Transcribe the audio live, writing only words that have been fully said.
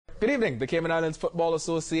Good evening. The Cayman Islands Football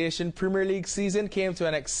Association Premier League season came to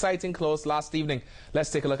an exciting close last evening.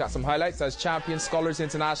 Let's take a look at some highlights as champion Scholars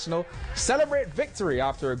International celebrate victory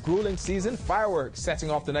after a grueling season. Fireworks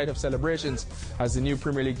setting off the night of celebrations as the new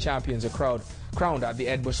Premier League champions are crowned at the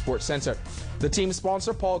Edbush Sports Centre. The team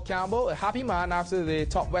sponsor, Paul Campbell, a happy man after the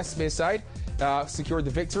Top West Bay side secured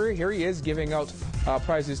the victory. Here he is giving out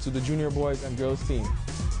prizes to the junior boys and girls team.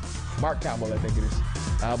 Mark Campbell, I think it is.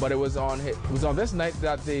 But it was on this night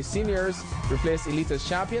that the seniors replaced elite as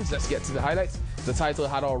champions. Let's get to the highlights. The title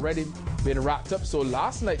had already been wrapped up, so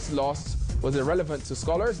last night's loss was irrelevant to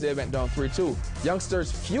Scholars. They went down 3-2.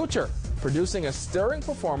 Youngsters Future producing a stirring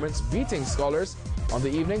performance, beating Scholars on the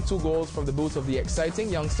evening. 2 goals from the boot of the exciting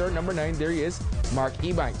youngster, number 9, there he is, Mark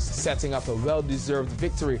Ebanks, setting up a well-deserved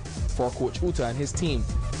victory for Coach Uta and his team.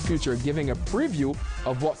 Future giving a preview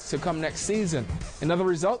of what's to come next season. In other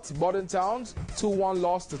results, Bordentown 2-1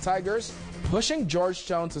 loss to Tigers, pushing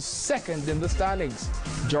Georgetown to second in the standings.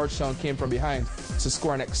 Georgetown came from behind to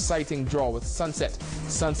score an exciting draw with Sunset.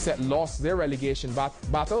 Sunset lost their relegation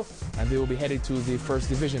battle and they will be headed to the first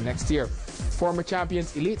division next year. Former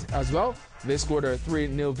champions Elite as well. They scored a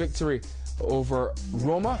 3-0 victory over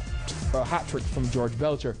Roma, a hat-trick from George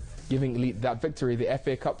Belcher, giving Elite that victory. The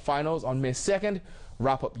FA Cup finals on May 2nd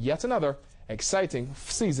wrap up yet another exciting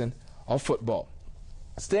season of football.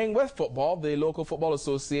 Staying with football, the local football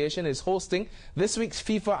association is hosting this week's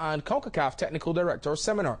FIFA and CONCACAF Technical Director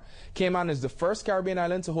Seminar. Cayman is the first Caribbean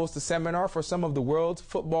island to host a seminar for some of the world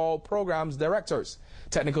football programs directors.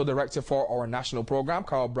 Technical Director for our national program,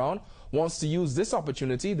 Carl Brown, wants to use this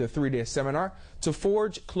opportunity, the 3-day seminar, to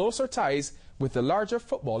forge closer ties with the larger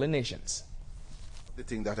footballing nations. The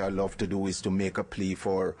thing that I love to do is to make a plea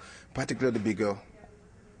for particularly the bigger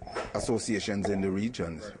associations in the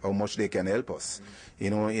regions, how much they can help us. You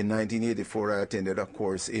know, in 1984 I attended a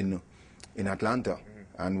course in Atlanta,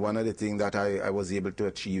 and one of the things that I was able to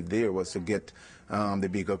achieve there was to get the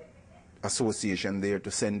bigger association there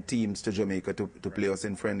to send teams to Jamaica to play us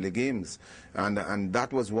in friendly games, and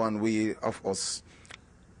that was one way of us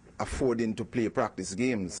affording to play practice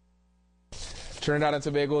games. Trinidad and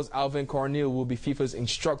Tobago's Alvin Cornell will be FIFA's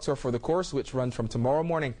instructor for the course, which runs from tomorrow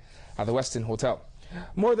morning at the Westin Hotel.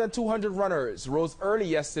 More than 200 runners rose early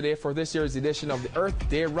yesterday for this year's edition of the Earth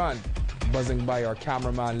Day Run. Buzzing by our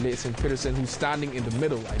cameraman, Layson Peterson, who's standing in the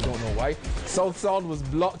middle. I don't know why. South Sound was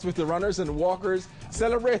blocked with the runners and walkers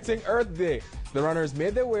celebrating Earth Day. The runners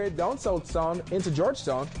made their way down South Sound into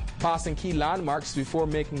Georgetown, passing key landmarks before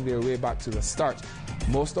making their way back to the start.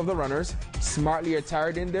 Most of the runners smartly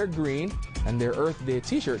attired in their green and their Earth Day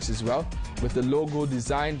t-shirts as well, with the logo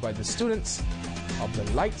designed by the students of the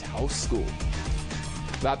Lighthouse School.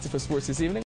 That's it for sports this evening.